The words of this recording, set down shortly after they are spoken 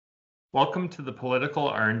Welcome to the Political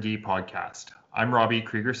R&D Podcast. I'm Robbie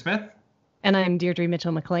Krieger-Smith. And I'm Deirdre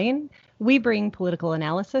Mitchell-McLean. We bring political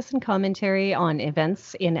analysis and commentary on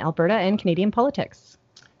events in Alberta and Canadian politics.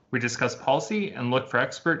 We discuss policy and look for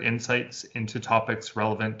expert insights into topics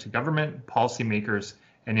relevant to government, policymakers,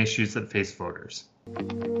 and issues that face voters.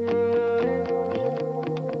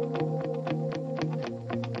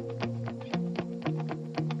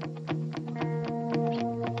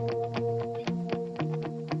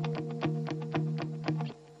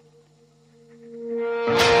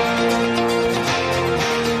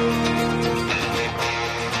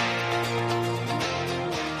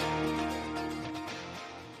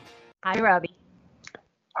 Hi, Robbie.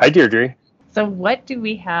 Hi, Deirdre. So what do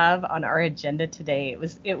we have on our agenda today?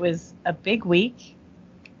 It was a big week.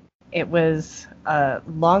 It was a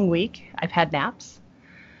long week. I've had naps.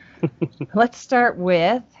 Let's start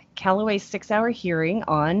with Callaway's 6-hour hearing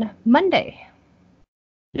on Monday.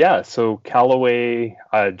 Yeah, so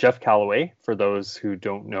Jeff Callaway, for those who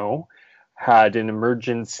don't know, had an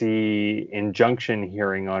emergency injunction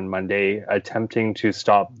hearing on Monday attempting to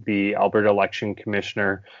stop the Alberta Election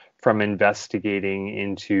Commissioner from investigating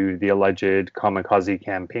into the alleged kamikaze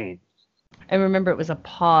campaign. And remember, it was a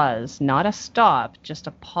pause, not a stop, just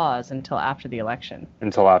a pause until after the election.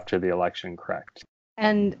 Until after the election, correct.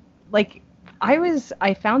 And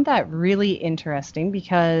I found that really interesting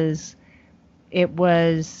because it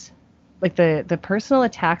was like the personal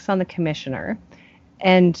attacks on the commissioner.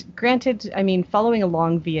 And granted, I mean, following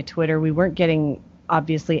along via Twitter, we weren't getting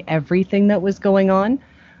obviously everything that was going on,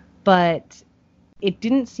 but it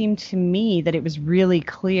didn't seem to me that it was really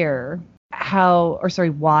clear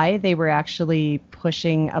why they were actually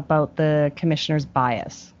pushing about the commissioner's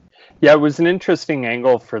bias. Yeah, it was an interesting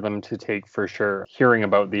angle for them to take for sure. Hearing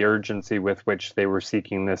about the urgency with which they were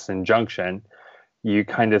seeking this injunction, you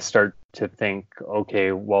kind of start to think,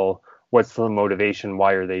 okay, well, what's the motivation?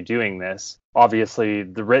 Why are they doing this? Obviously,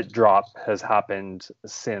 the writ drop has happened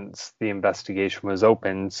since the investigation was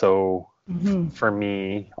opened. So for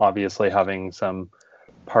me, obviously having some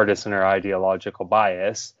partisan or ideological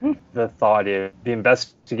bias, the thought is the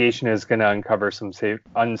investigation is going to uncover some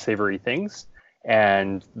unsavory things.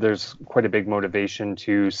 And there's quite a big motivation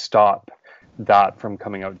to stop that from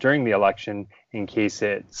coming out during the election in case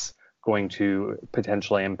it's going to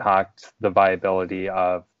potentially impact the viability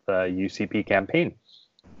of the UCP campaign.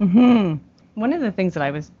 One of the things that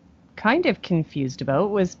I was kind of confused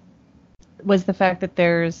about was the fact that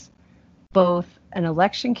there's both an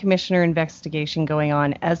election commissioner investigation going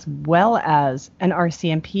on as well as an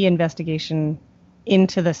RCMP investigation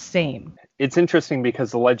into the same. It's interesting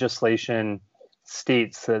because the legislation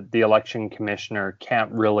states that the election commissioner can't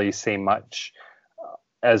really say much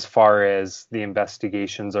as far as the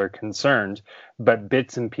investigations are concerned, but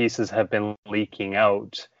bits and pieces have been leaking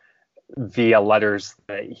out via letters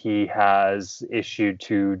that he has issued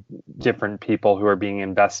to different people who are being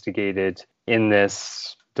investigated in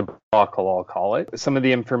this debacle, I'll call it. Some of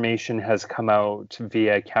the information has come out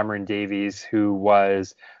via Cameron Davies, who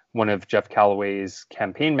was one of Jeff Callaway's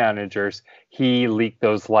campaign managers. He leaked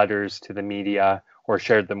those letters to the media or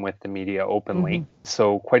shared them with the media openly.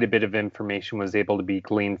 So quite a bit of information was able to be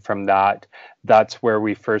gleaned from that. That's where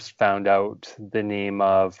we first found out the name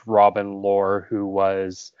of Robin Lohr, who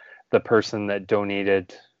was the person that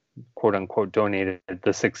donated, quote unquote, donated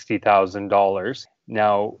the $60,000.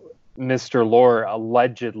 Now, Mr. Lohr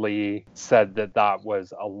allegedly said that that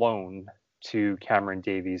was a loan to Cameron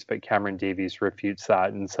Davies, but Cameron Davies refutes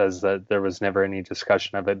that and says that there was never any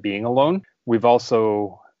discussion of it being a loan. We've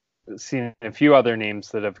also seen a few other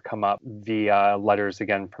names that have come up via letters,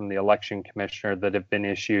 again, from the election commissioner that have been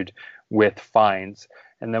issued with fines.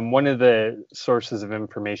 And then one of the sources of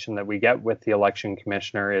information that we get with the election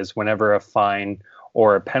commissioner is whenever a fine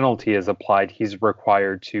or a penalty is applied, he's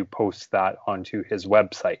required to post that onto his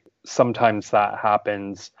website. Sometimes that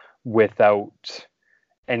happens without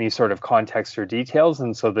any sort of context or details.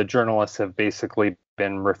 And so the journalists have basically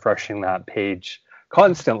been refreshing that page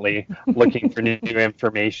constantly looking for new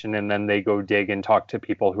information, and then they go dig and talk to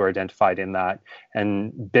people who are identified in that.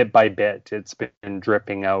 And bit by bit, it's been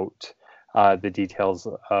dripping out the details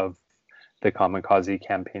of the kamikaze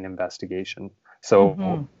campaign investigation.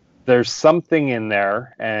 So there's something in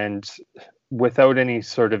there, and without any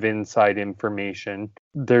sort of inside information,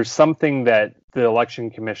 there's something that the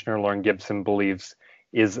election commissioner, Lauren Gibson, believes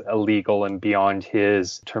is illegal and beyond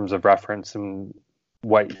his terms of reference and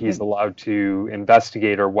what he's allowed to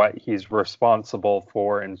investigate or what he's responsible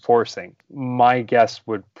for enforcing. My guess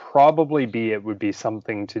would probably be it would be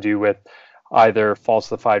something to do with either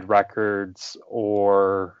falsified records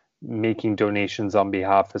or making donations on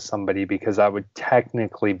behalf of somebody, because that would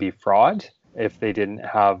technically be fraud if they didn't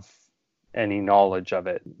have any knowledge of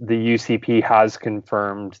it. The UCP has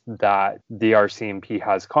confirmed that the RCMP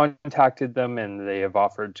has contacted them and they have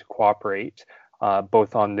offered to cooperate,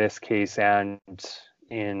 both on this case and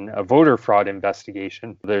in a voter fraud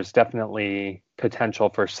investigation. There's definitely potential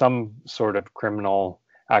for some sort of criminal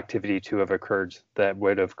activity to have occurred that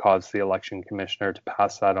would have caused the election commissioner to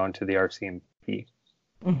pass that on to the RCMP.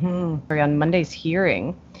 On Monday's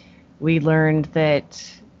hearing, we learned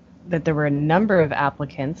that there were a number of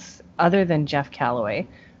applicants other than Jeff Callaway.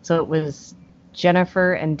 So it was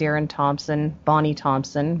Jennifer and Darren Thompson, Bonnie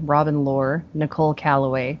Thompson, Robin Lohr, Nicole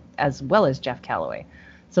Callaway, as well as Jeff Callaway.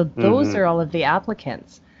 So those are all of the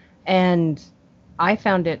applicants. And I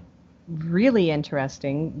found it really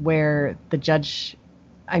interesting where the judge,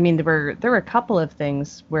 I mean, there were a couple of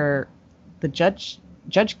things where the Judge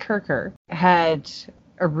Kirker had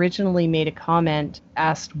originally made a comment,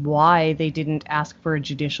 asked why they didn't ask for a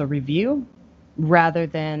judicial review rather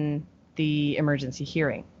than the emergency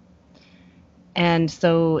hearing. And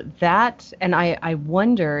so that, and I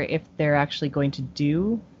wonder if they're actually going to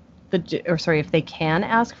do if they can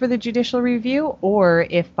ask for the judicial review, or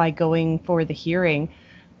if by going for the hearing,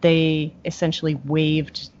 they essentially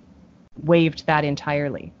waived that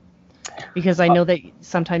entirely. Because I know that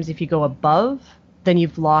sometimes if you go above, then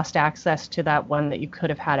you've lost access to that one that you could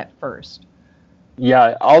have had at first.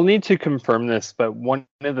 Yeah, I'll need to confirm this, but one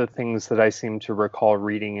of the things that I seem to recall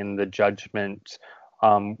reading in the judgment,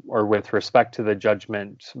 or with respect to the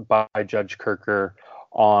judgment by Judge Kirker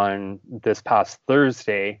on this past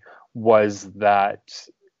Thursday, was that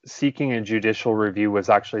seeking a judicial review was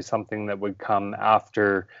actually something that would come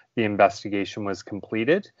after the investigation was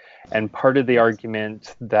completed. And part of the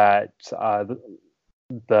argument that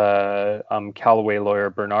the Callaway lawyer,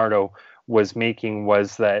 Bernardo, was making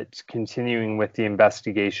was that continuing with the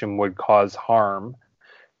investigation would cause harm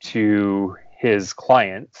to his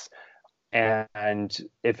clients. And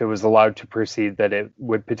if it was allowed to proceed, that it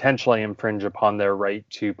would potentially infringe upon their right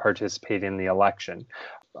to participate in the election.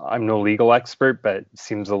 I'm no legal expert, but it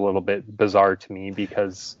seems a little bit bizarre to me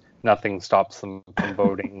because nothing stops them from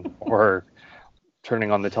voting or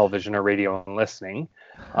turning on the television or radio and listening,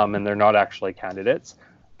 and they're not actually candidates.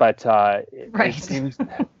 But it seems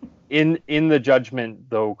in the judgment,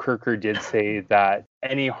 though, Kirker did say that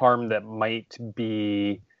any harm that might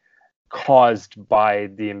be caused by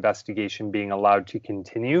the investigation being allowed to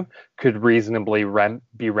continue could reasonably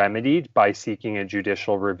be remedied by seeking a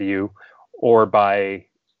judicial review or by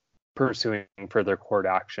pursuing further court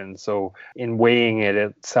action. So in weighing it,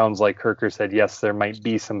 it sounds like Kirker said, yes, there might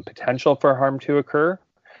be some potential for harm to occur,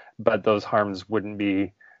 but those harms wouldn't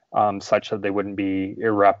be such that they wouldn't be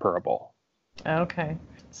irreparable. Okay.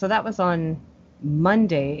 So that was on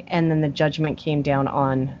Monday, and then the judgment came down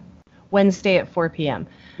on Wednesday at 4 p.m.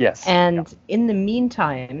 Yes. And in the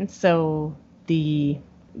meantime, so the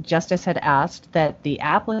justice had asked that the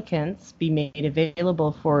applicants be made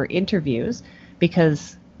available for interviews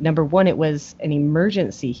because, number one, it was an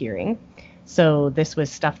emergency hearing. So this was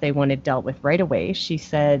stuff they wanted dealt with right away. She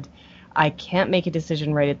said, I can't make a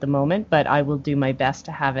decision right at the moment, but I will do my best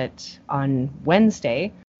to have it on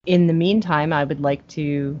Wednesday. In the meantime, I would like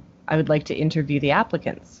to interview the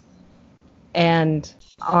applicants. And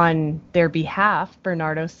on their behalf,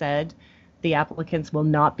 Bernardo said the applicants will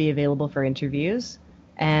not be available for interviews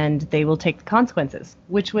and they will take the consequences,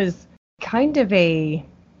 which was kind of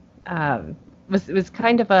I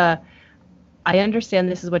understand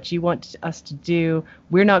this is what you want us to do.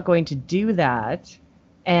 We're not going to do that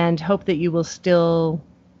and hope that you will still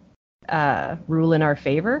rule in our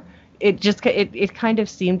favor. It kind of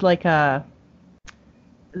seemed like that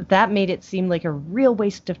made it seem like a real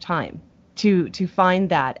waste of time to find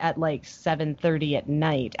that at like 7:30 at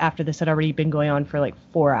night after this had already been going on for like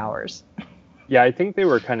 4 hours. Yeah, I think they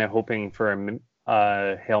were kind of hoping for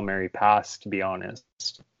a Hail Mary pass, to be honest.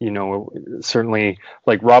 You know, certainly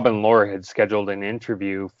like Robin Lohr had scheduled an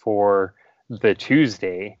interview for the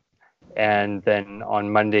Tuesday, and then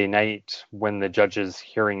on Monday night, when the judge is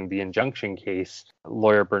hearing the injunction case,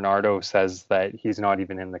 lawyer Bernardo says that he's not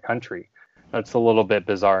even in the country. That's a little bit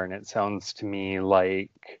bizarre, and it sounds to me like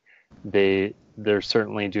they're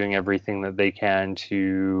certainly doing everything that they can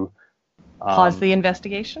to pause the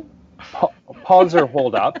investigation. Pause or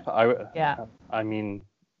hold up. Yeah. I mean,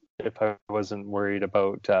 if I wasn't worried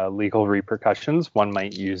about legal repercussions, one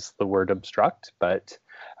might use the word obstruct, but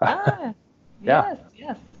yeah. Yes.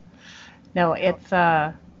 No, it's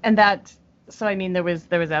and that. So I mean, there was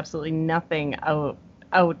absolutely nothing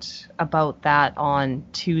out about that on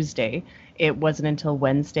Tuesday. It wasn't until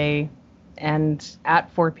Wednesday and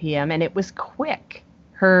at 4 p.m. and it was quick.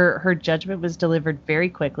 Her judgment was delivered very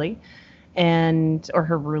quickly, or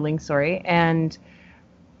her ruling, sorry. And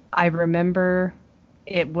I remember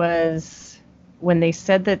it was when they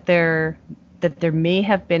said that there may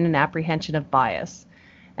have been an apprehension of bias.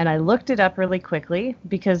 And I looked it up really quickly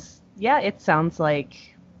because, yeah, it sounds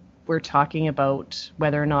like we're talking about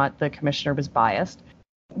whether or not the commissioner was biased.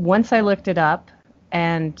 Once I looked it up,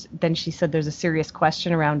 and then she said there's a serious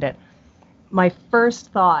question around it, my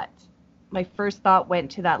first thought went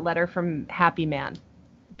to that letter from Happy Man,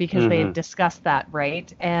 because they had discussed that,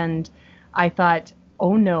 right? And I thought,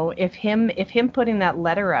 oh no, if him putting that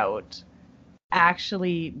letter out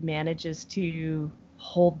actually manages to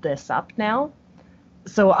hold this up now.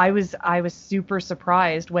 So I was super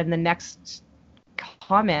surprised when the next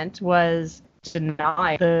comment was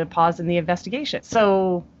deny the pause in the investigation.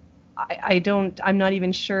 So I'm not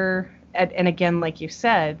even sure. And again, like you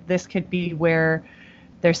said, this could be where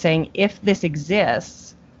they're saying if this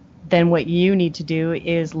exists, then what you need to do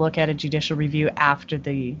is look at a judicial review after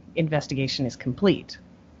the investigation is complete.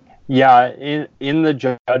 Yeah, in the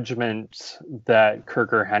judgment that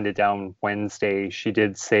Kirker handed down Wednesday, she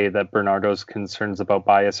did say that Bernardo's concerns about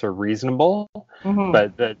bias are reasonable,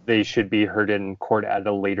 but that they should be heard in court at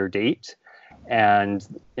a later date. And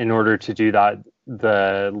in order to do that,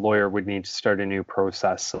 the lawyer would need to start a new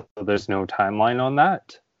process. So there's no timeline on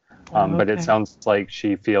that. But it sounds like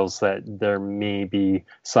she feels that there may be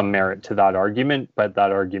some merit to that argument, but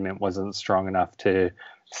that argument wasn't strong enough to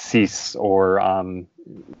cease or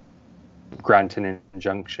grant an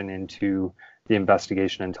injunction into the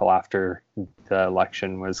investigation until after the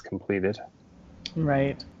election was completed.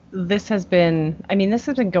 Right. This has been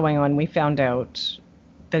going on. We found out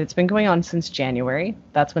that it's been going on since January.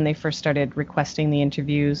 That's when they first started requesting the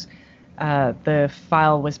interviews. The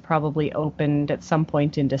file was probably opened at some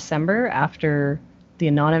point in December after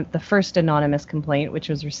the first anonymous complaint, which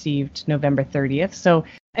was received November 30th. So,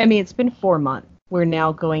 it's been 4 months. We're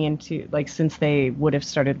now going into, since they would have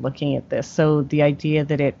started looking at this. So the idea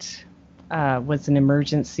that it was an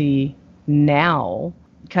emergency now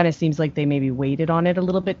kind of seems like they maybe waited on it a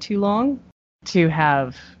little bit too long to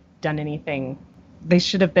have done anything. They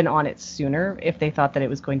should have been on it sooner if they thought that it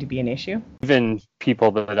was going to be an issue. Even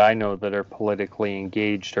people that I know that are politically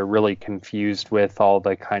engaged are really confused with all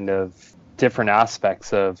the kind of different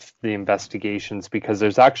aspects of the investigations, because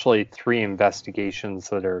there's actually 3 investigations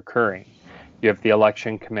that are occurring. You have the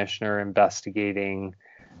election commissioner investigating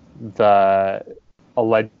the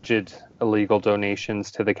alleged illegal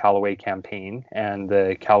donations to the Callaway campaign and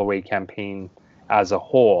the Callaway campaign as a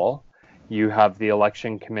whole. You have the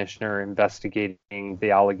election commissioner investigating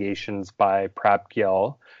the allegations by Prab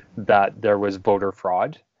Gill that there was voter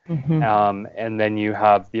fraud. And then you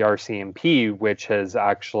have the RCMP, which has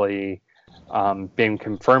actually been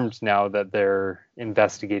confirmed now that they're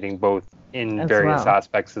investigating both in various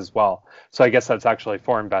aspects as well. So I guess that's actually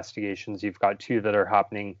 4 investigations. You've got 2 that are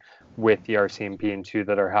happening with the RCMP and 2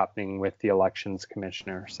 that are happening with the elections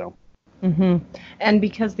commissioner. So, and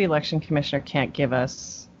because the election commissioner can't give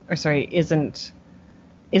us, isn't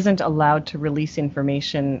allowed to release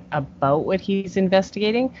information about what he's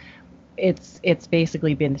investigating, it's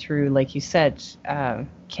basically been through, like you said,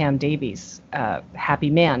 Cam Davies, Happy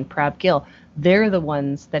Man, Prab Gill. They're the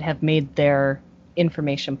ones that have made their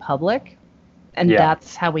information public, and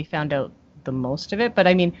that's how we found out the most of it. But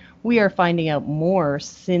we are finding out more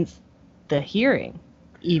since the hearing,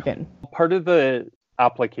 even. Part of the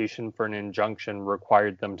application for an injunction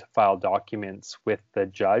required them to file documents with the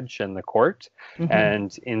judge and the court,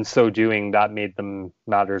 and in so doing, that made them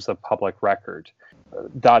matters of public record.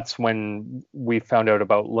 That's when we found out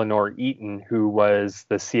about Lenore Eaton, who was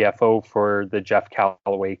the CFO for the Jeff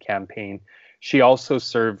Callaway campaign. She also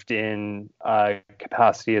served in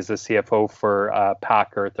capacity as a CFO for a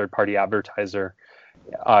PAC, or a third-party advertiser,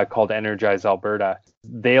 called Energize Alberta.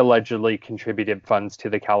 They allegedly contributed funds to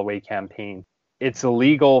the Callaway campaign. It's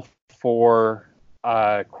illegal for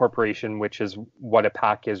a corporation, which is what a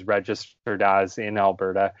PAC is registered as in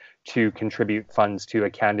Alberta, to contribute funds to a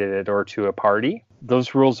candidate or to a party.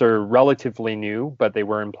 Those rules are relatively new, but they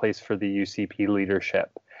were in place for the UCP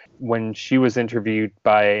leadership. When she was interviewed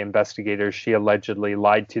by investigators, she allegedly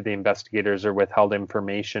lied to the investigators or withheld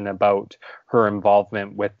information about her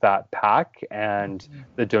involvement with that PAC and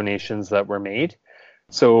the donations that were made.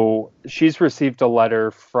 So she's received a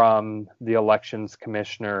letter from the elections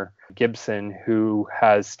commissioner, Gibson, who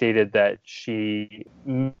has stated that she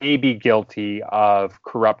may be guilty of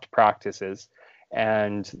corrupt practices.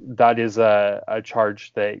 And that is a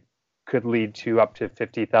charge that could lead to up to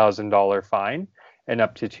 $50,000 fine and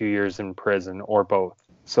up to 2 years in prison, or both.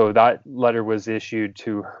 So that letter was issued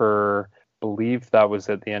to her, I believe that was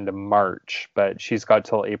at the end of March, but she's got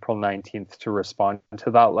till April 19th to respond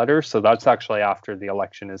to that letter. So that's actually after the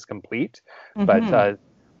election is complete. But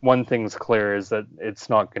one thing's clear is that it's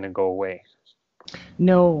not going to go away.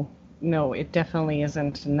 No, it definitely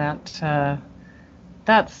isn't, and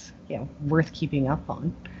that's worth keeping up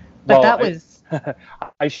on. But that was.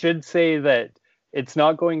 I should say that it's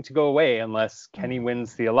not going to go away unless Kenny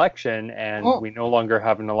wins the election and we no longer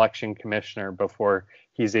have an election commissioner before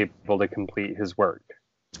he's able to complete his work.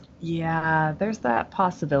 Yeah, there's that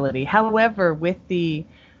possibility. However, with the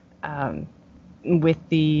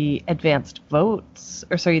advanced voting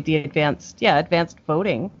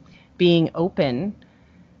being open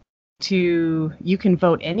to, you can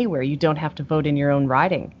vote anywhere. You don't have to vote in your own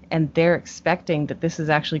riding. And they're expecting that this is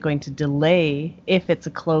actually going to delay, if it's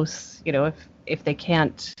a close, if they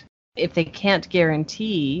can't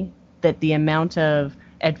guarantee that the amount of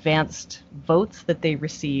advanced votes that they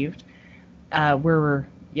received were,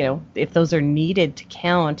 if those are needed to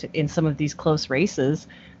count in some of these close races,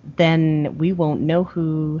 then we won't know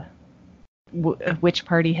which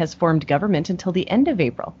party has formed government until the end of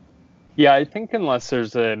April. Yeah, I think unless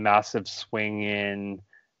there's a massive swing in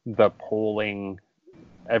the polling,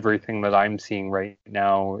 everything that I'm seeing right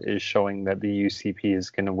now is showing that the UCP is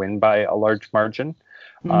going to win by a large margin.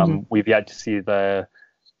 We've yet to see the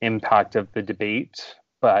impact of the debate,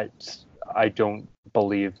 but I don't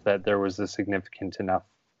believe that there was a significant enough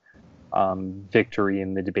victory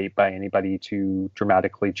in the debate by anybody to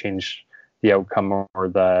dramatically change the outcome or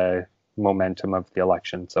the momentum of the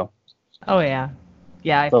election. So. Oh, yeah.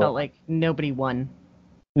 Yeah, I felt like nobody won.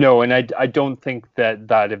 No, and I don't think that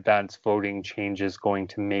advanced voting change is going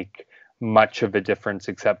to make much of a difference,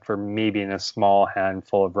 except for maybe in a small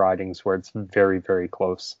handful of ridings where it's very, very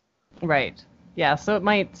close. Right. Yeah, so it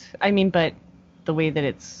might, but the way that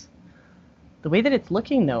it's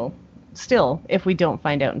looking, though, still, if we don't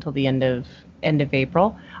find out until the end of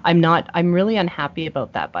April, I'm really unhappy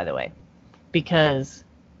about that, by the way, because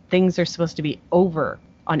things are supposed to be over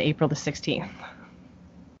on April the 16th.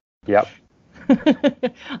 Yep.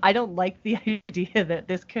 I don't like the idea that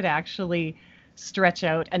this could actually stretch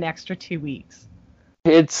out an extra 2 weeks.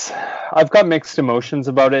 I've got mixed emotions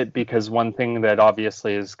about it, because one thing that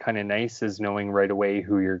obviously is kind of nice is knowing right away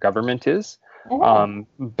who your government is.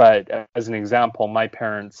 But as an example, my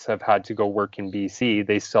parents have had to go work in BC.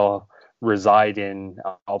 They still reside in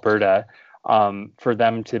Alberta. For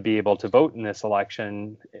them to be able to vote in this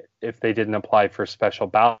election, if they didn't apply for special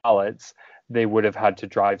ballots, they would have had to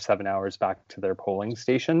drive 7 hours back to their polling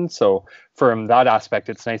station. So from that aspect,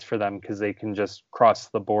 it's nice for them because they can just cross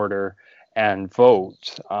the border and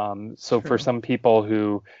vote. So for some people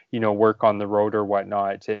who, work on the road or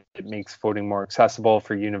whatnot, it makes voting more accessible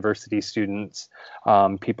for university students,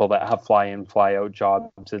 people that have fly in, fly out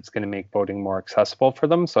jobs. It's going to make voting more accessible for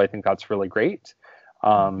them. So I think that's really great.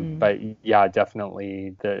 But yeah,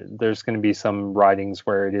 definitely there's going to be some ridings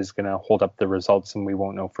where it is going to hold up the results and we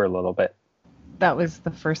won't know for a little bit. That was the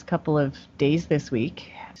first couple of days this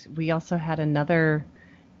week. We also had another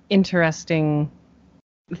interesting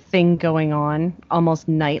thing going on almost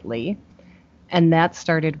nightly, and that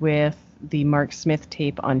started with the Mark Smith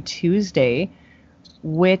tape on Tuesday,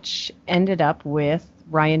 which ended up with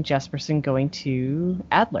Ryan Jesperson going to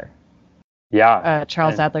Adler. Yeah.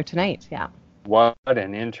 Charles Adler tonight. Yeah. What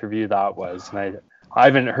an interview that was. And I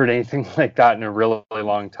haven't heard anything like that in a really, really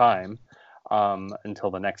long time.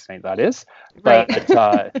 Until the next night, that is. But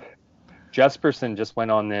Jesperson just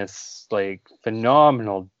went on this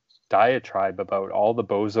phenomenal diatribe about all the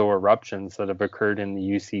bozo eruptions that have occurred in the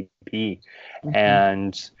UCP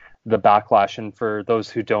and the backlash. And for those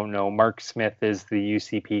who don't know, Mark Smith is the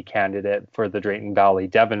UCP candidate for the Drayton Valley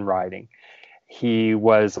Devon riding. He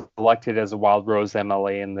was elected as a Wild Rose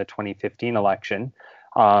MLA in the 2015 election,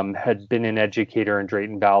 had been an educator in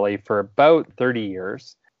Drayton Valley for about 30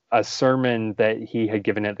 years. A sermon that he had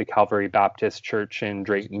given at the Calvary Baptist Church in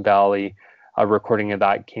Drayton Valley, a recording of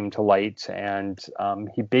that came to light. And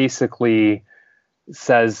he basically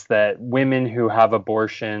says that women who have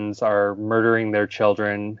abortions are murdering their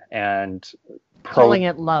children and calling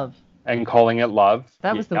it love. And calling it love.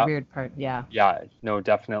 That was the weird part. Yeah. Yeah, no,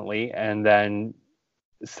 definitely. And then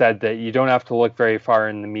said that you don't have to look very far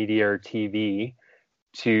in the media or TV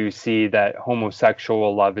to see that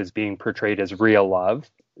homosexual love is being portrayed as real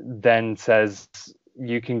love. Then says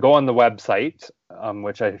you can go on the website,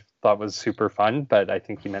 which I thought was super fun, but I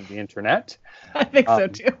think he meant the internet. I think so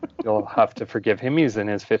too. You'll have to forgive him. He's in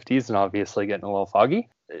his 50s and obviously getting a little foggy.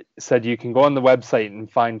 Said you can go on the website and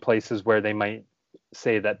find places where they might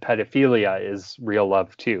say that pedophilia is real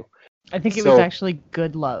love too. I think it was So actually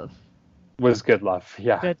Good Love. was good love.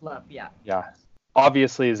 Yeah. Good Love, yeah. Yeah.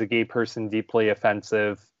 Obviously, as a gay person, deeply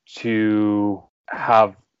offensive to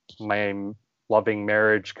have my loving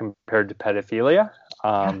marriage compared to pedophilia.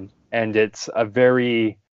 Yeah. And it's a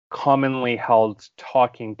very commonly held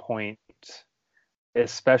talking point,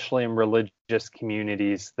 especially in religious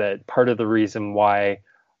communities, that part of the reason why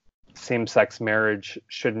same-sex marriage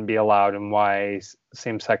shouldn't be allowed and why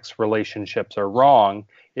same-sex relationships are wrong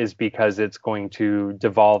is because it's going to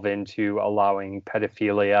devolve into allowing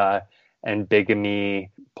pedophilia and bigamy,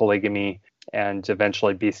 polygamy, and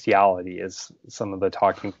eventually bestiality is some of the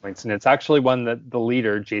talking points. And it's actually one that the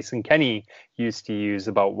leader, Jason Kenney, used to use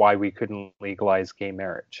about why we couldn't legalize gay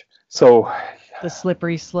marriage. So The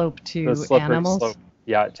slippery slope the to slippery animals. slope,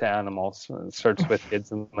 yeah, to animals. It starts with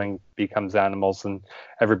kids and then becomes animals, and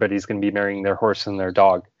everybody's going to be marrying their horse and their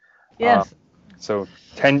dog. Um, Yes. so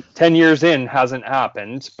 10 years in hasn't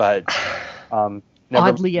happened, but never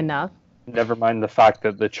Oddly enough. never mind the fact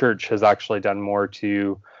that the church has actually done more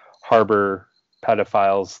to harbor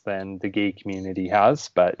pedophiles than the gay community has,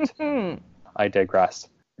 but I digress.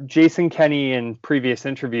 Jason Kenney, in previous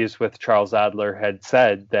interviews with Charles Adler, had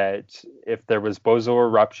said that if there was bozo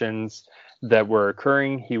eruptions that were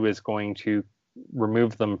occurring, he was going to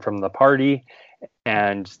remove them from the party,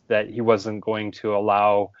 and that he wasn't going to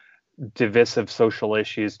allow divisive social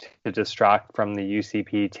issues to distract from the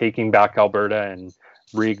UCP taking back Alberta and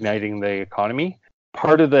reigniting the economy.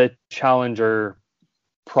 Part of the challenger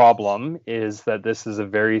problem is that this is a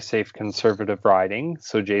very safe conservative riding.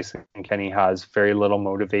 So Jason Kenney has very little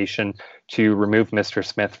motivation to remove Mr.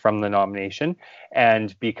 Smith from the nomination.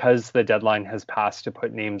 And because the deadline has passed to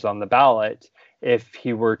put names on the ballot, if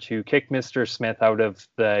he were to kick Mr. Smith out of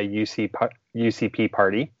the UCP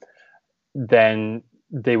party, then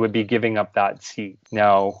they would be giving up that seat.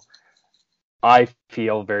 Now, I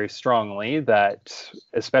feel very strongly that,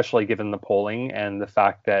 especially given the polling and the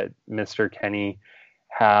fact that Mr. Kenney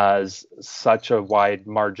has such a wide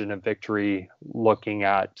margin of victory looking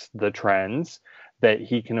at the trends, that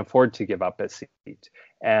he can afford to give up a seat.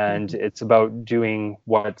 And it's about doing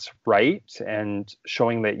what's right and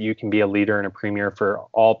showing that you can be a leader and a premier for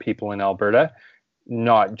all people in Alberta,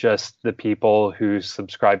 not just the people who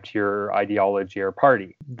subscribe to your ideology or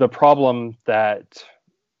party. The problem that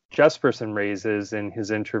Jesperson raises in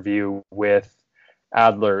his interview with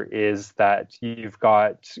Adler is that you've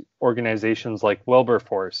got organizations like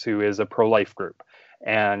Wilberforce, who is a pro-life group,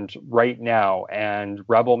 and Right Now and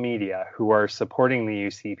Rebel Media, who are supporting the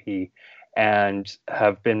UCP and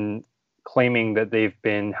have been claiming that they've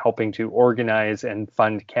been helping to organize and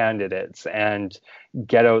fund candidates and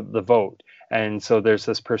get out the vote. And so there's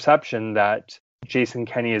this perception that Jason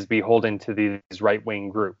Kenney is beholden to these right-wing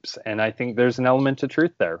groups. And I think there's an element of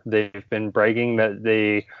truth there. They've been bragging that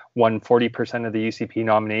they won 40% of the UCP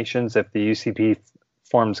nominations. If the UCP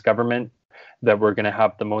forms government, that we're going to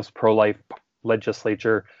have the most pro-life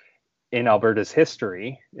legislature in Alberta's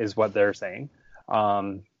history, is what they're saying.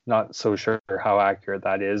 Not so sure how accurate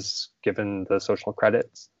that is, given the social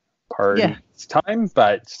credits part time,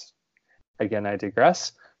 but again, I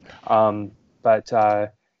digress.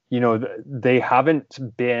 They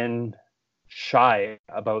haven't been shy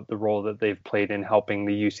about the role that they've played in helping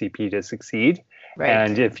the UCP to succeed. Right.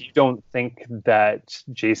 And if you don't think that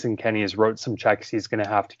Jason Kenney has wrote some checks he's going to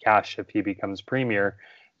have to cash if he becomes premier,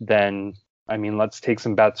 then, I mean, let's take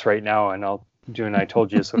some bets right now and I'll do an I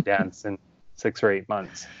told you so dance in 6 or 8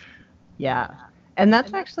 months. Yeah. And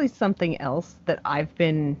that's actually something else that I've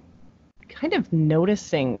been kind of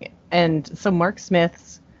noticing. And so Mark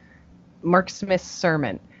Smith's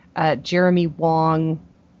sermon, Jeremy Wong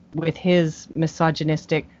with his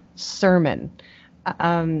misogynistic sermon,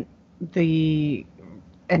 he's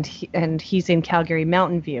in Calgary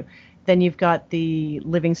Mountain View. Then you've got the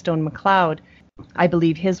Livingstone McLeod. I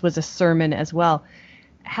believe his was a sermon as well.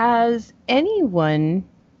 Has anyone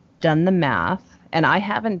done the math? And I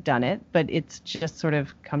haven't done it, but it's just sort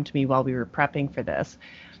of come to me while we were prepping for this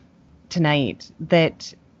tonight,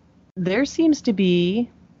 that there seems to be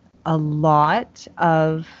a lot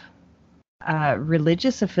of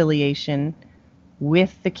religious affiliation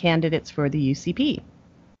with the candidates for the UCP.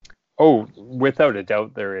 Oh, without a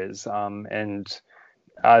doubt there is. And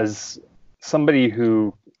as somebody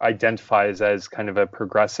who identifies as kind of a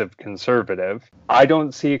progressive conservative, I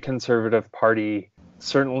don't see a conservative party,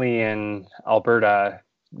 certainly in Alberta,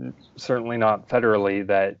 certainly not federally,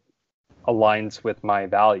 that aligns with my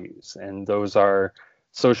values. And those are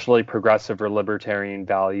socially progressive or libertarian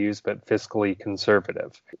values, but fiscally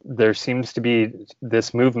conservative. There seems to be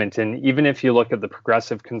this movement, and even if you look at the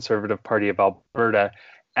Progressive Conservative Party of Alberta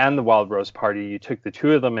and the Wild Rose Party. You took the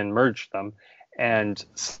two of them and merged them, and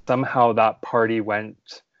somehow that party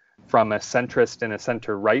went from a centrist and a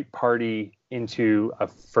center-right party into a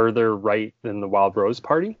further right than the Wild Rose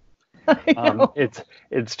Party.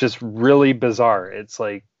 It's just really bizarre. It's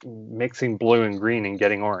like mixing blue and green and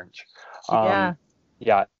getting orange.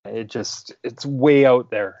 Yeah, it's way out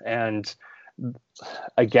there. And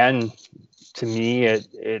again, to me,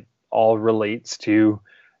 it all relates to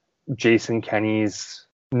Jason Kenney's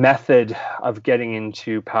method of getting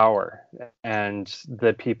into power and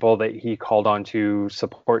the people that he called on to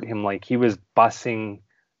support him. Like, he was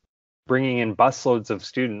bringing in busloads of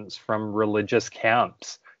students from religious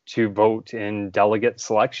camps to vote in delegate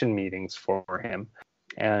selection meetings for him.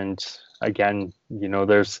 And again,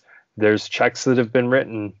 there's checks that have been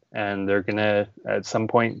written, and they're going to at some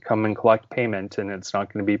point come and collect payment, and it's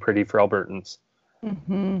not going to be pretty for Albertans.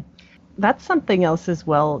 Mm-hmm. That's something else as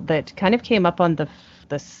well that kind of came up on the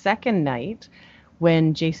second night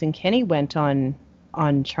when Jason Kenney went on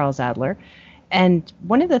Charles Adler. And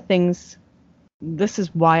one of the things, this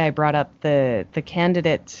is why I brought up the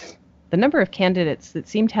number of candidates that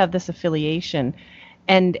seem to have this affiliation,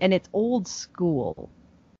 and it's old school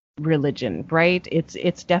religion, right?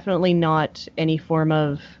 It's definitely not any form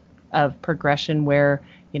of progression where,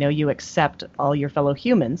 you accept all your fellow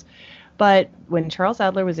humans. But when Charles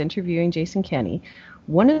Adler was interviewing Jason Kenney,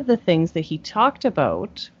 one of the things that he talked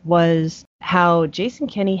about was how Jason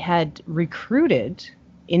Kenney had recruited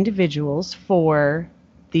individuals for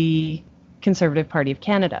the Conservative Party of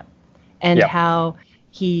Canada, and how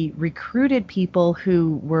he recruited people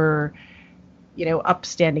who were,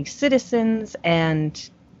 upstanding citizens, and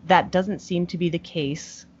that doesn't seem to be the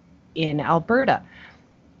case in Alberta.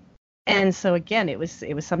 And so again, it was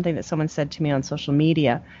something that someone said to me on social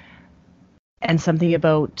media, and something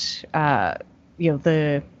about the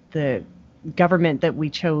government that we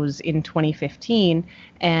chose in 2015,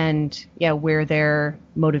 and where their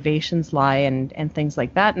motivations lie and things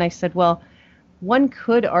like that. And I said, well, one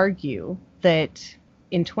could argue that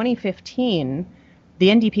in 2015, the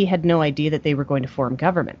NDP had no idea that they were going to form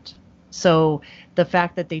government. So the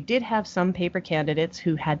fact that they did have some paper candidates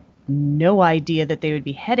who had no idea that they would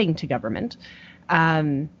be heading to government,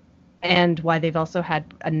 and why they've also had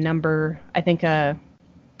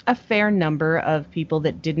a fair number of people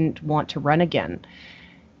that didn't want to run again.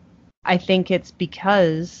 I think it's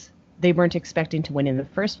because they weren't expecting to win in the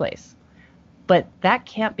first place. But that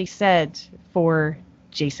can't be said for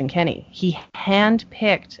Jason Kenney. He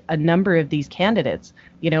handpicked a number of these candidates.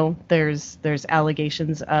 There's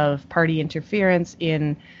allegations of party interference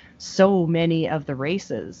in so many of the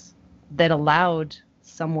races that allowed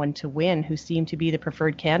someone to win who seemed to be the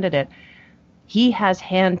preferred candidate. He has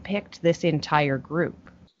handpicked this entire group.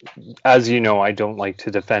 As you know, I don't like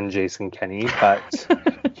to defend Jason Kenney, but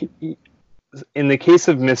in the case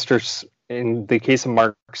of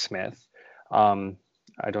Mark Smith,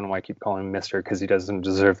 I don't know why I keep calling him Mr. because he doesn't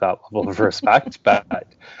deserve that level of respect. But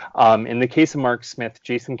in the case of Mark Smith,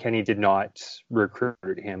 Jason Kenney did not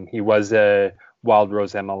recruit him. He was a Wild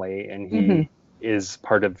Rose MLA, and he is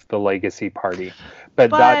part of the Legacy Party.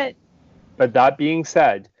 But that being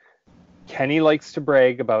said, Kenney likes to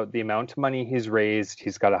brag about the amount of money he's raised.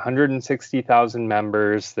 He's got 160,000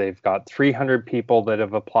 members. They've got 300 people that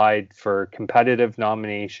have applied for competitive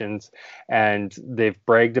nominations, and they've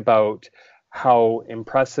bragged about how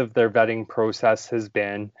impressive their vetting process has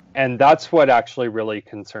been. And that's what actually really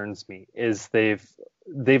concerns me, is they've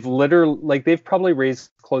probably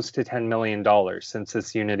raised close to $10 million since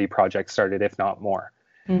this Unity project started, if not more.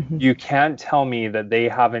 Mm-hmm. You can't tell me that they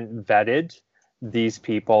haven't vetted these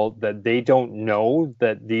people, that they don't know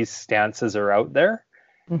that these stances are out there.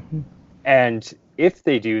 Mm-hmm. And if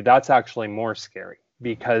they do, that's actually more scary,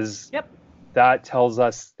 because that tells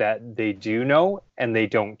us that they do know and they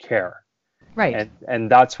don't care. Right.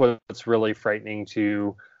 And that's what's really frightening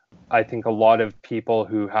to, I think, a lot of people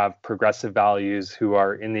who have progressive values, who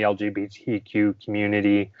are in the LGBTQ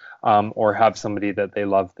community, or have somebody that they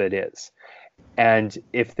love that is. And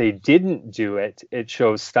if they didn't do it, it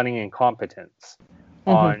shows stunning incompetence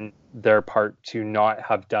on their part to not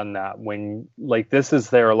have done that, when, like, this is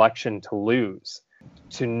their election to lose,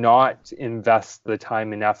 to not invest the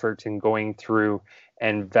time and effort in going through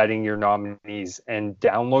and vetting your nominees and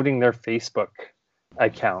downloading their Facebook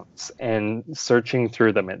accounts and searching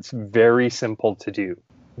through them. It's very simple to do.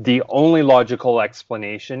 The only logical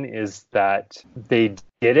explanation is that they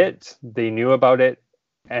did it, they knew about it,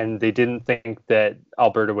 and they didn't think that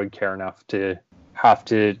Alberta would care enough to have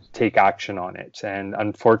to take action on it. And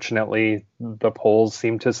unfortunately, the polls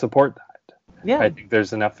seem to support that. Yeah. I think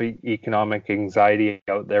there's enough economic anxiety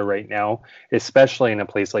out there right now, especially in a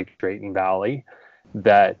place like Drayton Valley,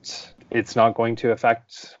 that it's not going to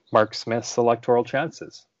affect Mark Smith's electoral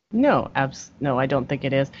chances. No, I don't think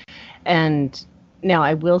it is. And now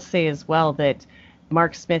I will say as well that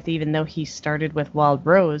Mark Smith, even though he started with Wild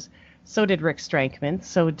Rose, so did Rick Strankman,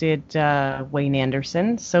 so did Wayne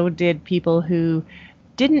Anderson, so did people who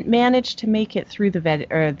didn't manage to make it through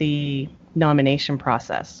the nomination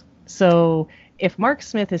process. So if Mark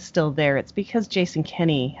Smith is still there, it's because Jason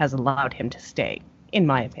Kenney has allowed him to stay, in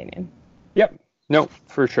my opinion. Yep. No,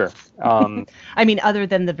 for sure. I mean, other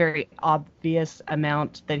than the very obvious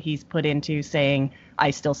amount that he's put into saying,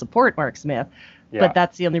 I still support Mark Smith, Yeah. but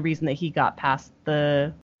that's the only reason that he got past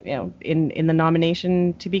the, in the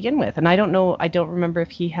nomination to begin with. And I don't remember if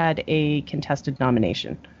he had a contested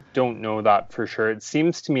nomination. Don't know that for sure. It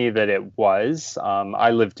seems to me that it was.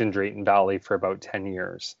 I lived in Drayton Valley for about 10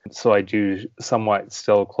 years, so I do somewhat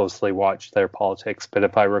still closely watch their politics. But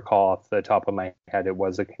if I recall off the top of my head, it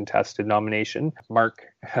was a contested nomination. Mark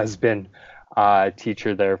has been a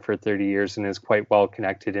teacher there for 30 years and is quite well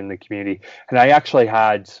connected in the community. And I actually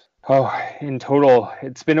had, in total,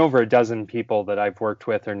 it's been over a dozen people that I've worked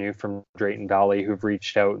with or knew from Drayton Valley who've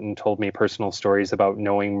reached out and told me personal stories about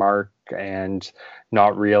knowing Mark and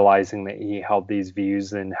not realizing that he held these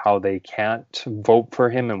views and how they can't vote for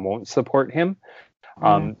him and won't support him.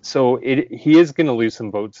 So he is going to lose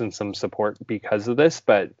some votes and some support because of this,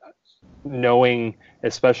 but knowing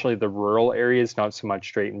especially the rural areas, not so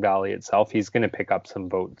much Drayton Valley itself, he's going to pick up some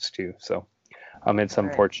votes too. So it's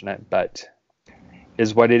unfortunate, but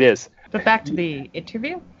is what it is. But back to the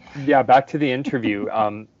interview? Yeah, back to the interview.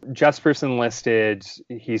 Jesperson listed,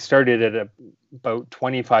 he started at about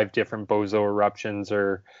 25 different bozo eruptions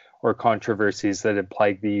or controversies that had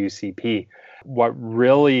plagued the UCP. What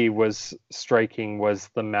really was striking was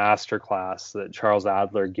the masterclass that Charles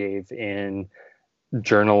Adler gave in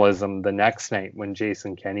journalism the next night when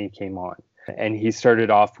Jason Kenney came on. And he started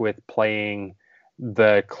off with playing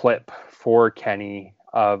the clip for Kenney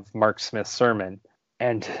of Mark Smith's sermon.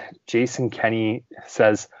 And Jason Kenney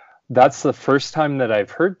says, that's the first time that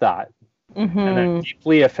I've heard that. Mm-hmm. And I'm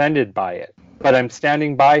deeply offended by it. But I'm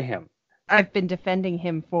standing by him. I've been defending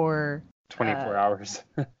him for 24 hours.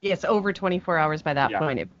 Yes, over 24 hours by that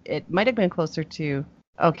point. It might have been closer to,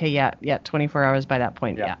 24 hours by that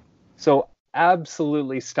point. Yeah. So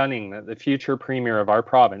absolutely stunning that the future premier of our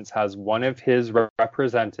province has one of his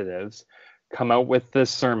representatives come out with this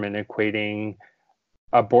sermon equating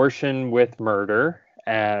abortion with murder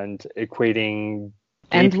and equating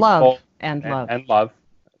love and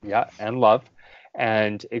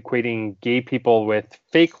equating gay people with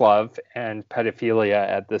fake love and pedophilia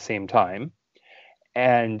at the same time.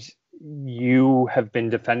 And you have been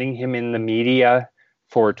defending him in the media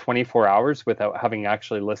for 24 hours without having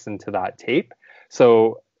actually listened to that tape.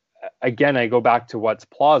 So again, I go back to what's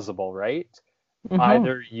plausible, right? Mm-hmm.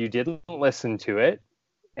 Either you didn't listen to it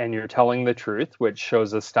and you're telling the truth, which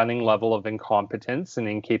shows a stunning level of incompetence and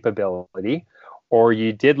incapability, or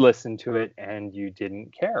you did listen to it and you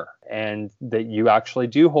didn't care, and that you actually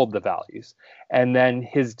do hold the values. And then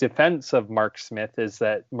his defense of Mark Smith is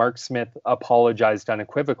that Mark Smith apologized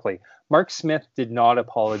unequivocally. Mark Smith did not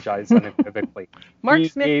apologize unequivocally. Mark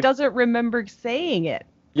Smith doesn't remember saying it.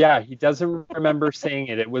 Yeah, he doesn't remember saying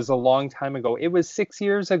it. It was a long time ago. It was 6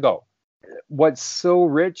 years ago. What's so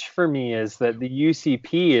rich for me is that the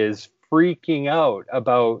UCP is freaking out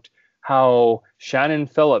about how Shannon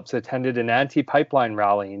Phillips attended an anti-pipeline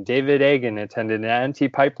rally and David Egan attended an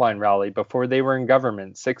anti-pipeline rally before they were in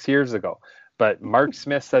government 6 years ago. But Mark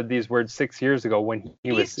Smith said these words 6 years ago when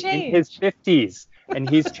he was in his 50s, and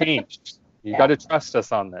he's changed. You got to trust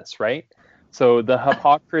us on this, right? So the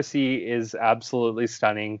hypocrisy is absolutely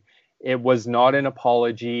stunning. It was not an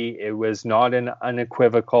apology. It was not an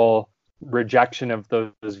unequivocal rejection of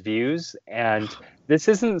those views. And this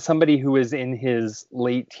isn't somebody who is in his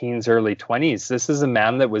late teens, early 20s. This is a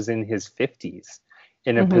man that was in his 50s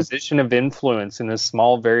in a position of influence in a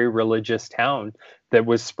small, very religious town that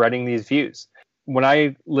was spreading these views. When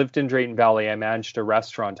I lived in Drayton Valley, I managed a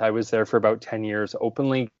restaurant. I was there for about 10 years,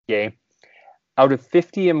 openly gay. Out of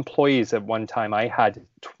 50 employees at one time, I had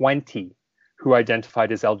 20 who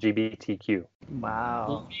identified as LGBTQ.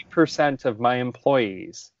 Wow. 80% of my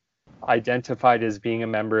employees identified as being a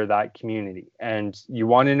member of that community. And you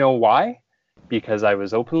want to know why? Because I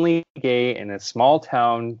was openly gay in a small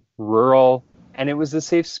town, rural, and it was a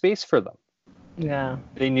safe space for them. Yeah.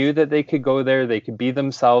 They knew that they could go there, they could be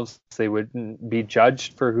themselves, they wouldn't be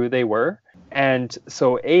judged for who they were. And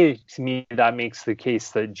so, to me, that makes the case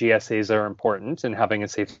that GSAs are important and having a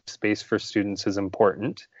safe space for students is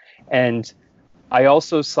important. And I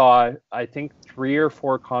also saw, I think, 3 or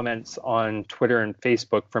 4 comments on Twitter and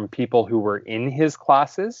Facebook from people who were in his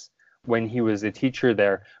classes when he was a teacher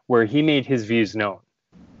there, where he made his views known,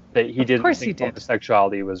 that he Of didn't course he think did.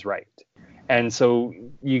 homosexuality was right. And so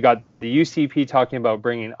you got the UCP talking about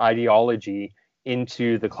bringing ideology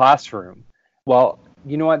into the classroom. Well,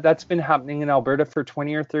 you know what? That's been happening in Alberta for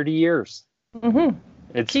 20 or 30 years. Mm-hmm.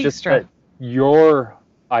 It's Keegstra. just that your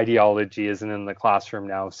ideology isn't in the classroom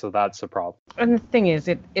now, so that's a problem. And the thing is,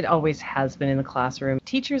 it always has been in the classroom.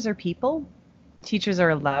 Teachers are people. Teachers are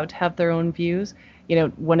allowed to have their own views. You know,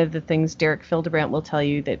 one of the things Derek Fildebrandt will tell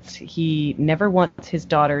you that he never wants his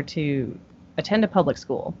daughter to attend a public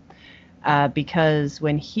school because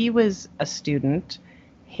when he was a student,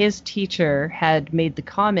 his teacher had made the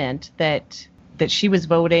comment that she was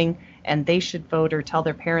voting and they should vote or tell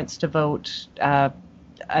their parents to vote.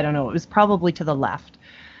 I don't know. It was probably to the left.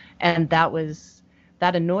 And that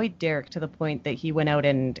annoyed Derek to the point that he went out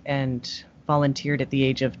and volunteered at the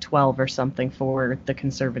age of 12 or something for the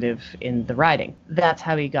Conservative in the riding. That's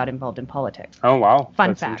how he got involved in politics. Oh, wow. Fun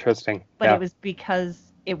That's fact. interesting. But yeah.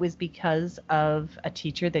 it was because of a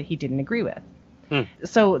teacher that he didn't agree with. Hmm.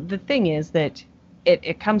 So the thing is that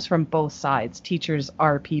it comes from both sides. Teachers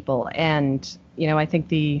are people, and you know, I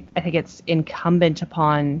think it's incumbent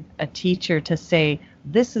upon a teacher to say,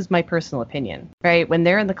 this is my personal opinion, right? When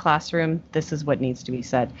they're in the classroom, this is what needs to be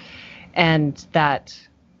said. And that,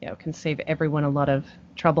 you know, can save everyone a lot of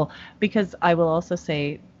trouble. Because I will also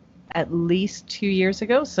say, at least 2 years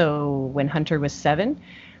ago, so when Hunter was 7,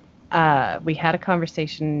 we had a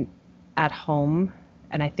conversation at home,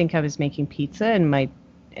 and I think I was making pizza,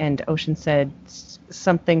 and Ocean said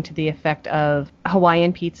something to the effect of,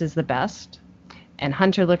 Hawaiian pizza is the best. And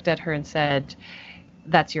Hunter looked at her and said,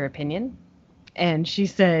 that's your opinion? And she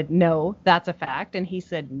said, no, that's a fact. And he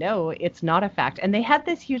said, no, it's not a fact. And they had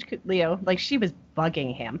this huge, like she was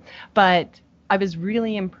bugging him. But I was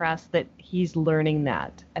really impressed that he's learning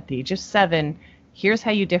that at the age of 7. Here's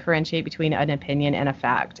how you differentiate between an opinion and a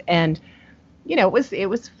fact. And, you know, it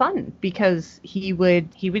was fun because he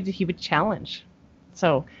would challenge.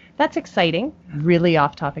 So that's exciting. Really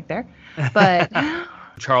off topic there. But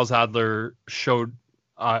Charles Adler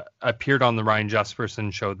appeared on the Ryan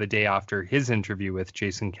Jesperson show the day after his interview with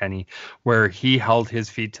Jason Kenney, where he held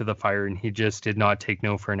his feet to the fire and he just did not take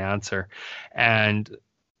no for an answer. And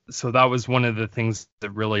so that was one of the things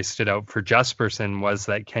that really stood out for Jesperson, was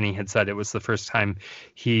that Kenney had said it was the first time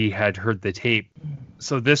he had heard the tape.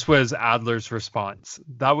 So this was Adler's response.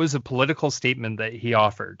 That was a political statement that he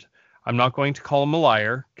offered. I'm not going to call him a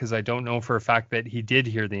liar because I don't know for a fact that he did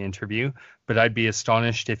hear the interview, but I'd be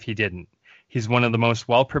astonished if he didn't. He's one of the most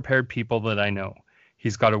well-prepared people that I know.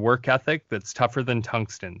 He's got a work ethic that's tougher than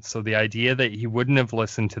tungsten. So the idea that he wouldn't have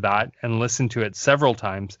listened to that and listened to it several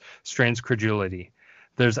times strains credulity.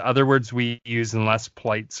 There's other words we use in less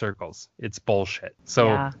polite circles. It's bullshit. So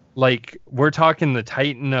yeah. Like, we're talking the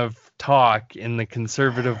titan of talk in the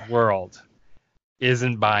conservative world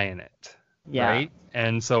isn't buying it. Yeah. Right?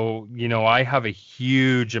 And so, you know, I have a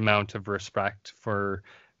huge amount of respect for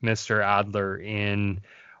Mr. Adler in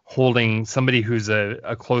holding somebody who's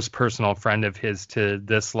a close personal friend of his to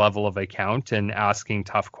this level of account and asking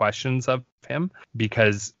tough questions of him,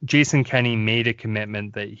 because Jason Kenney made a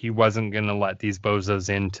commitment that he wasn't going to let these bozos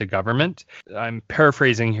into government. I'm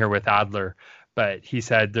paraphrasing here with Adler, but he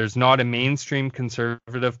said there's not a mainstream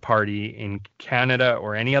conservative party in Canada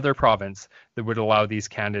or any other province that would allow these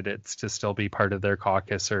candidates to still be part of their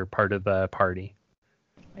caucus or part of the party.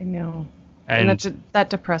 I know. And that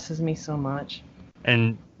depresses me so much.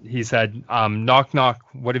 And he said, knock, knock,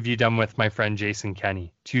 what have you done with my friend Jason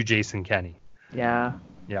Kenney? To Jason Kenney. Yeah.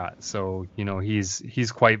 Yeah, so, you know,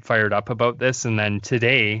 he's quite fired up about this. And then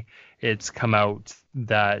today it's come out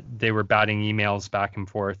that they were batting emails back and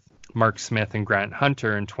forth, Mark Smith and Grant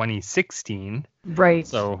Hunter in 2016. Right.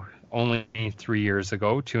 So only 3 years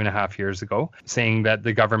ago, 2.5 years ago, saying that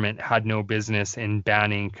the government had no business in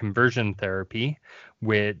banning conversion therapy,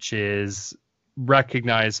 which is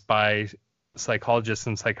recognized by psychologists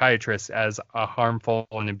and psychiatrists as a harmful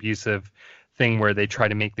and abusive thing where they try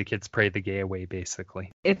to make the kids pray the gay away,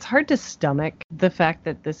 basically. It's hard to stomach the fact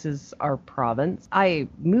that this is our province. I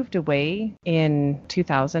moved away in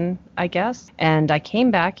 2000, I guess, and I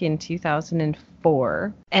came back in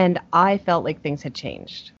 2004, and I felt like things had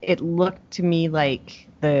changed. It looked to me like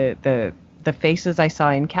the faces I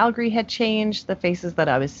saw in Calgary had changed, the faces that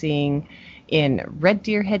I was seeing in Red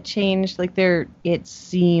Deer had changed. Like it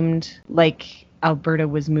seemed like Alberta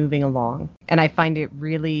was moving along. And I find it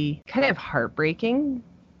really kind of heartbreaking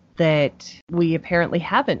that we apparently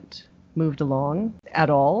haven't moved along at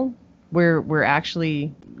all. We're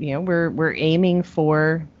actually, we're aiming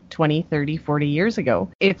for 20, 30, 40 years ago.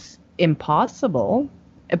 It's impossible.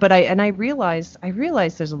 But I realize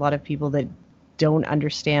there's a lot of people that don't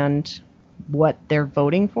understand what they're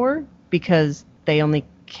voting for because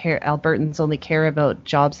Albertans only care about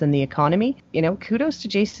jobs and the economy. Kudos to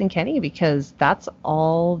Jason Kenney because that's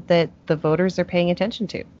all that the voters are paying attention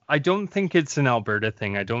to. I don't think it's an Alberta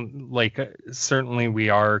thing. I don't certainly we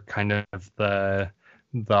are kind of the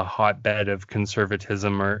hotbed of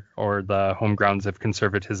conservatism or the home grounds of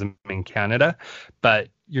conservatism in Canada, but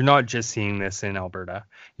you're not just seeing this in Alberta.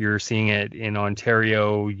 You're seeing it in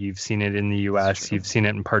Ontario, you've seen it in the US, you've seen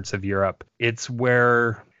it in parts of Europe. It's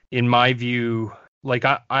where, in my view,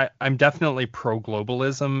 I'm definitely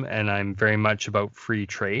pro-globalism and I'm very much about free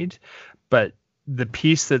trade, but the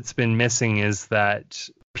piece that's been missing is that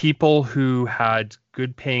people who had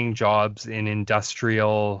good paying jobs in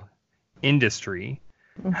industrial industry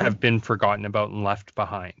have been forgotten about and left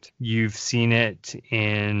behind. You've seen it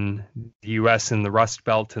in the US in the Rust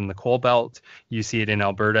Belt and the Coal Belt. You see it in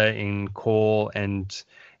Alberta in coal and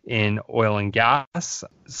in oil and gas.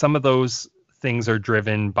 Some of those things are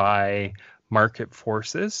driven by market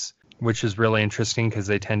forces, which is really interesting because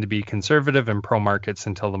they tend to be conservative and pro-markets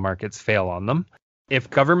until the markets fail on them.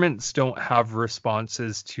 If governments don't have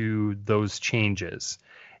responses to those changes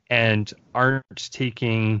and aren't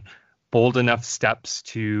taking bold enough steps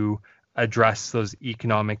to address those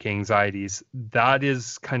economic anxieties, that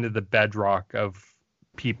is kind of the bedrock of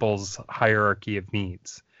people's hierarchy of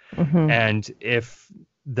needs. And if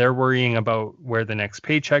they're worrying about where the next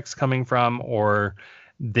paycheck's coming from or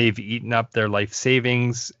they've eaten up their life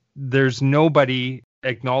savings, there's nobody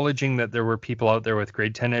acknowledging that there were people out there with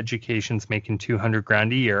grade 10 educations making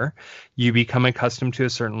 $200,000 a year. You become accustomed to a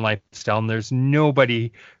certain lifestyle, and there's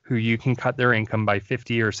nobody who you can cut their income by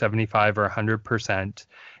 50 or 75 or 100%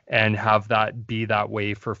 and have that be that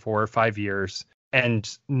way for 4 or 5 years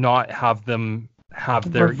and not have them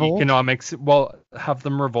have their economics, have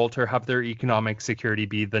them revolt or have their economic security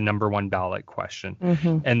be the number one ballot question.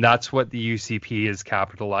 And that's what the UCP is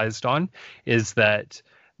capitalized on, is that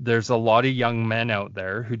there's a lot of young men out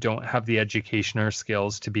there who don't have the education or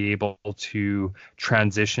skills to be able to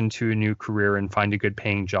transition to a new career and find a good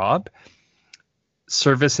paying job.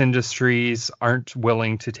 Service industries aren't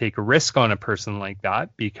willing to take a risk on a person like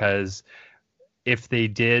that because if they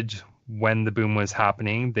did when the boom was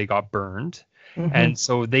happening, they got burned. And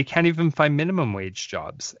so they can't even find minimum wage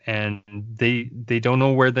jobs and they don't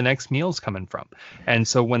know where the next meal's coming from. And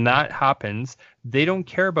so when that happens, they don't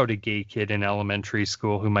care about a gay kid in elementary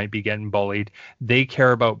school who might be getting bullied. They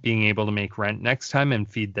care about being able to make rent next time and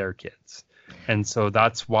feed their kids. And so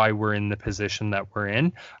that's why we're in the position that we're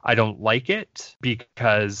in. I don't like it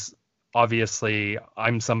because obviously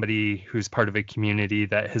I'm somebody who's part of a community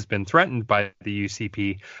that has been threatened by the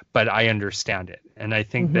UCP, but I understand it. And I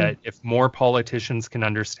think that if more politicians can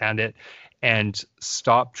understand it and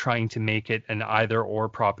stop trying to make it an either or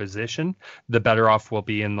proposition, the better off we'll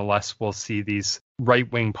be and the less we'll see these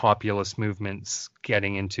right-wing populist movements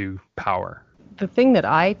getting into power. The thing that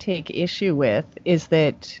I take issue with is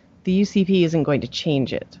that the UCP isn't going to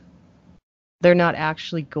change it. They're not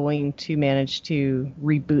actually going to manage to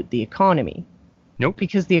reboot the economy. Nope.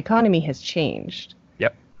 Because the economy has changed.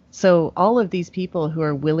 Yep. So all of these people who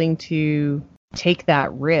are willing to take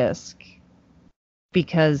that risk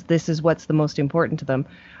because this is what's the most important to them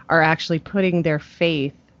are actually putting their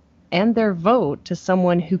faith and their vote to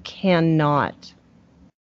someone who cannot,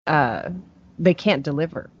 they can't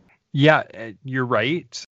deliver. Yeah, you're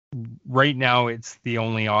right. Right now, it's the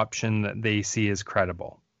only option that they see as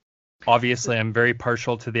credible. Obviously, I'm very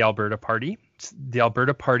partial to the Alberta Party. The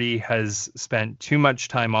Alberta Party has spent too much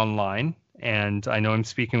time online, and I know I'm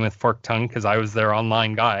speaking with forked tongue because I was their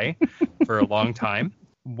online guy for a long time.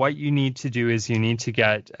 What you need to do is you need to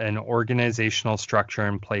get an organizational structure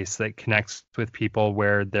in place that connects with people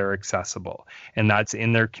where they're accessible, and that's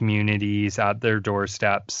in their communities, at their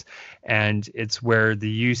doorsteps, and it's where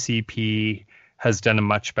the UCP has done a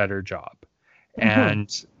much better job.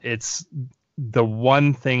 And it's the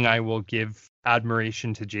one thing I will give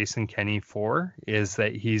admiration to Jason Kenney for is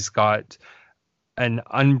that he's got an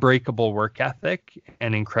unbreakable work ethic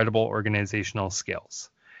and incredible organizational skills.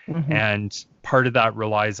 And part of that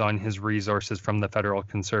relies on his resources from the Federal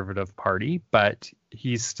Conservative Party, but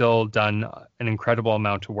he's still done an incredible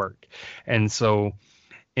amount of work. And so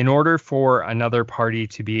in order for another party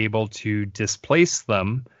to be able to displace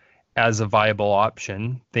them as a viable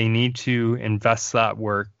option, they need to invest that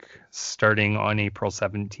work starting on April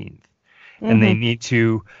 17th. And they need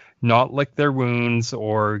to not lick their wounds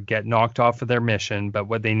or get knocked off of their mission. But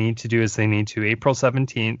what they need to do is they need to, April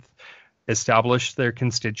 17th, establish their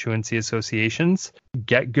constituency associations,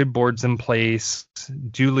 get good boards in place,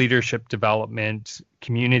 do leadership development,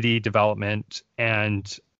 community development,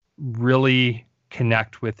 and really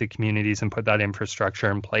connect with the communities and put that infrastructure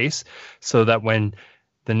in place so that when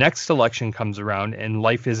the next election comes around and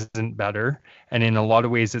life isn't better, and in a lot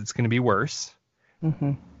of ways it's going to be worse,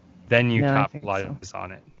 then you capitalize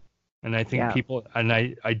on it. And I think people, and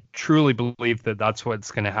I truly believe that that's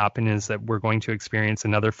what's going to happen, is that we're going to experience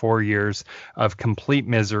another 4 years of complete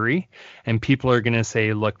misery. And people are going to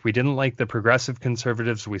say, look, we didn't like the progressive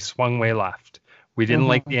conservatives, we swung way left. We didn't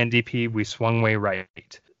like the NDP, we swung way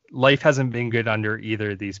right. Life hasn't been good under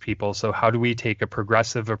either of these people. So how do we take a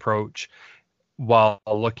progressive approach while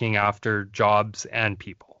looking after jobs and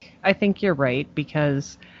people? I think you're right,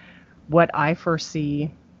 because what I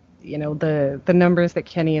foresee, the numbers that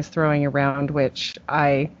Kenny is throwing around, which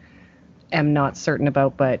I am not certain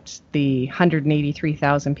about, but the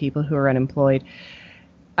 183,000 people who are unemployed,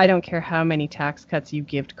 I don't care how many tax cuts you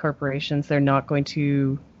give to corporations, they're not going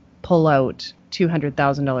to pull out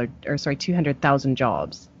 $200,000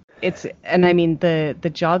 jobs. And I mean,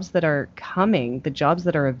 the jobs that are coming, the jobs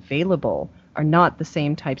that are available are not the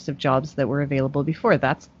same types of jobs that were available before.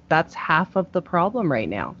 That's half of the problem right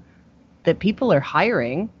now. That people are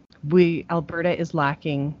hiring. Alberta is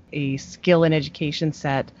lacking a skill and education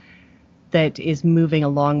set that is moving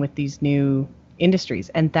along with these new industries.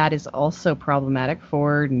 And that is also problematic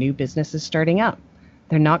for new businesses starting up.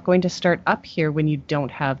 They're not going to start up here when you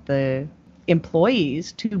don't have the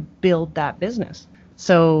employees to build that business.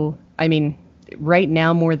 So, I mean, right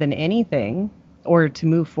now more than anything, or to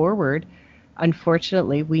move forward,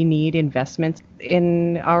 unfortunately, we need investments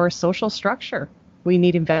in our social structure. We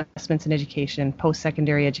need investments in education,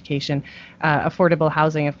 post-secondary education, affordable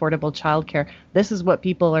housing, affordable childcare. This is what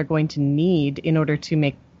people are going to need in order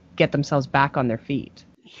to get themselves back on their feet.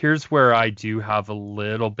 Here's where I do have a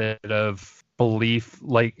little bit of belief.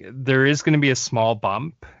 Like, there is going to be a small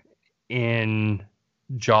bump in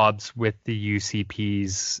jobs with the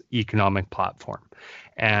UCP's economic platform.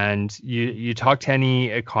 And you talk to any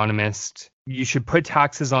economist, you should put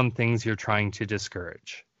taxes on things you're trying to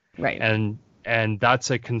discourage. Right. And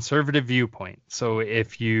that's a conservative viewpoint. So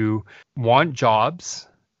if you want jobs,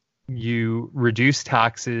 you reduce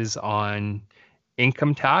taxes on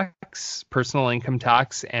income tax, personal income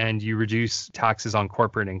tax, and you reduce taxes on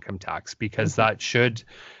corporate income tax, because that should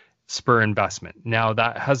spur investment. Now,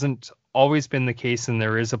 that hasn't always been the case, and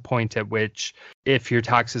there is a point at which if your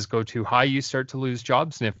taxes go too high, you start to lose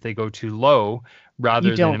jobs, and if they go too low,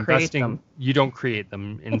 rather than investing, you don't create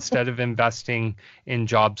them. Instead of investing in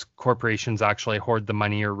jobs, corporations actually hoard the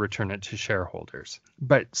money or return it to shareholders.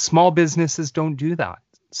 But small businesses don't do that.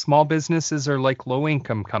 Small businesses are like low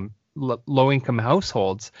income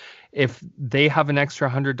households. If they have an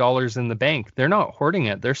extra $100 in the bank, they're not hoarding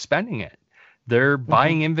it, they're spending it. They're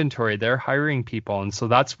buying inventory, they're hiring people. And so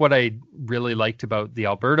that's what I really liked about the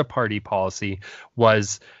Alberta Party policy,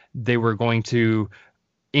 was they were going to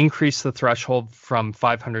increase the threshold from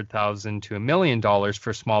 $500,000 to $1 million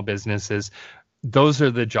for small businesses. Those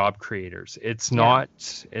are the job creators. It's not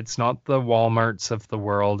the Walmarts of the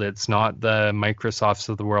world. It's not the Microsofts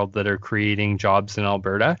of the world that are creating jobs in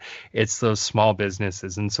Alberta. It's those small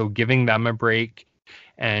businesses. And so giving them a break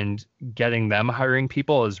and getting them hiring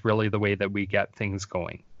people is really the way that we get things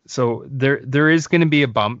going. So there is going to be a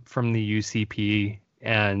bump from the UCP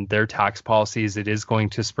and their tax policies. It is going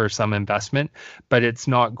to spur some investment, but it's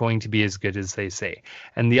not going to be as good as they say.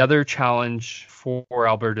 And the other challenge for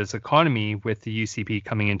Alberta's economy with the UCP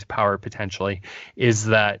coming into power potentially is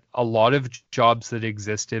that a lot of jobs that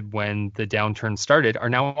existed when the downturn started are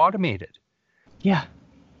now automated. Yeah.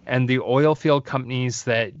 And the oil field companies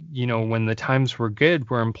that, when the times were good,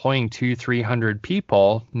 were employing 200-300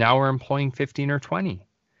 people, now we're employing 15 or 20.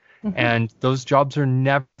 And those jobs are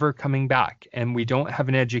never coming back. And we don't have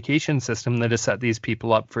an education system that has set these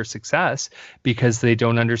people up for success, because they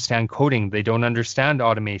don't understand coding. They don't understand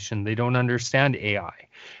automation. They don't understand AI.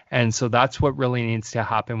 And so that's what really needs to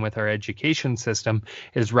happen with our education system,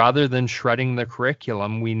 is rather than shredding the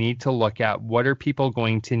curriculum, we need to look at what are people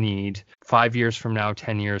going to need 5 years from now,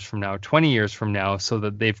 10 years from now, 20 years from now, so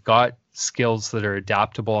that they've got skills that are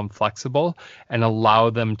adaptable and flexible and allow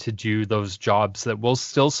them to do those jobs that will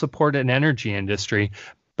still support an energy industry,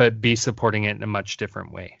 but be supporting it in a much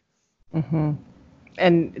different way.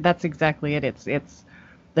 And that's exactly it.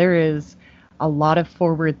 There is a lot of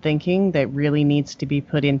forward thinking that really needs to be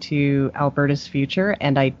put into Alberta's future.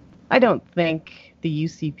 And I don't think the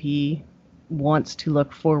UCP wants to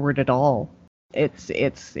look forward at all. It's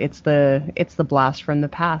the blast from the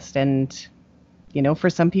past. And for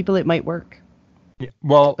some people, it might work.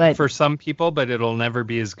 Well, But for some people, but it'll never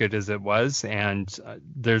be as good as it was. And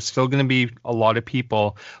there's still going to be a lot of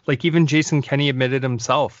people, like even Jason Kenney admitted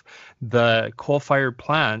himself, the coal-fired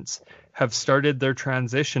plants have started their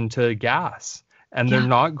transition to gas and they're yeah,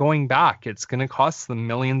 not going back. It's going to cost them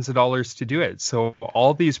millions of dollars to do it. So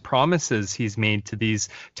all these promises he's made to these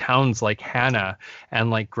towns like Hanna and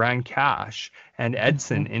like Grand Cache and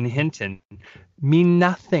Edson mhm. and Hinton mean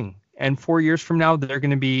nothing. And 4 years from now, they're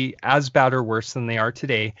going to be as bad or worse than they are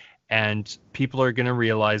today. And people are going to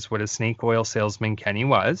realize what a snake oil salesman Kenny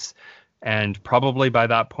was. And probably by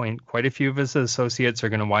that point, quite a few of his associates are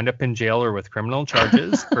going to wind up in jail or with criminal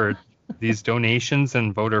charges for these donations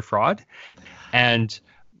and voter fraud. And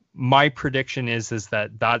my prediction is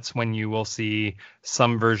that that's when you will see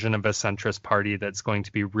some version of a centrist party that's going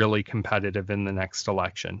to be really competitive in the next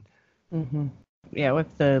election. Hmm. Yeah,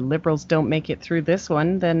 if the Liberals don't make it through this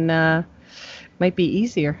one, then might be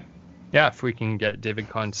easier. Yeah, if we can get David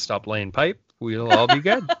Kahn to stop laying pipe, we'll all be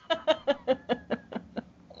good.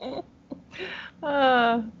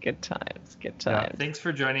 Good times, good Yeah, times. thanks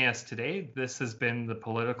for joining us today. This has been the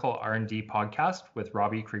Political R&D podcast with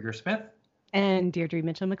Robbie Krieger-Smith. And Deirdre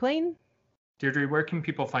Mitchell-McLean. Deirdre, where can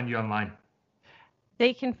people find you online?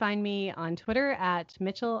 They can find me on Twitter at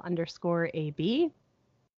Mitchell_AB.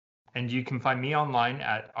 And you can find me online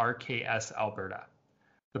at RKS Alberta.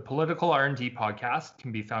 The Political R&D podcast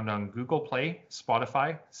can be found on Google Play,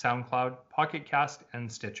 Spotify, SoundCloud, Pocket Cast,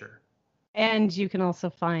 and Stitcher. And you can also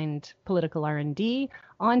find Political R&D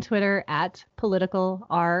on Twitter at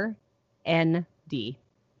PoliticalRND.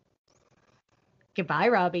 Goodbye,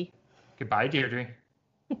 Robbie. Goodbye, Deirdre.